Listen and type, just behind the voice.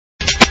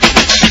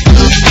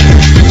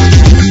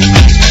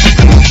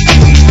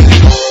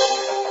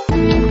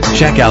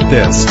Check out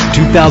this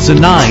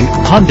 2009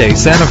 Hyundai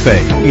Santa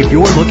Fe. If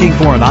you're looking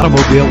for an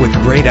automobile with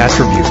great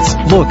attributes,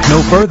 look no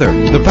further.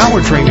 The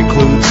powertrain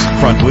includes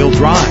front-wheel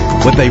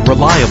drive with a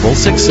reliable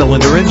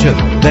 6-cylinder engine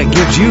that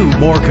gives you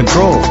more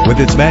control.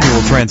 With its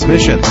manual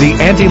transmission, the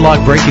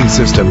anti-lock braking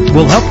system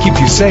will help keep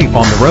you safe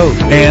on the road.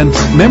 And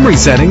memory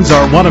settings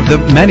are one of the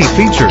many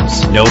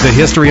features. Know the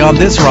history on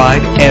this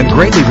ride and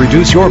greatly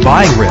reduce your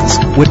buying risk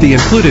with the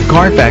included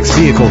Carfax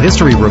Vehicle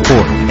History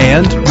Report.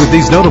 And with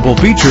these notable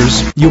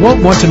features, you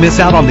won't want to miss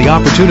out on the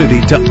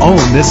opportunity to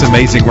own this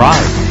amazing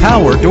ride.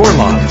 Power door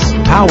locks,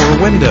 power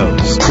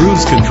windows,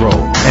 cruise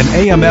control, an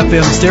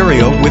AM/FM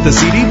stereo with a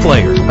CD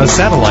player, a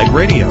satellite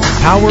radio,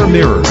 power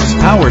mirrors,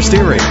 power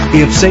steering.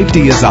 If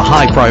safety is a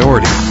high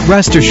priority,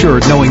 rest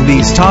assured knowing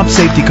these top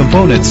safety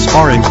components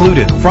are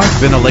included: front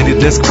ventilated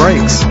disc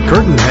brakes,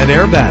 curtain head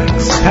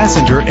airbags,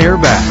 passenger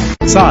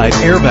airbag, side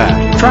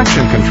airbag,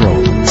 traction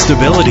control,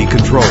 stability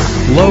control,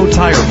 low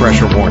tire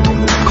pressure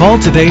warning. Call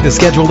today to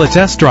schedule a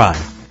test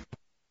drive.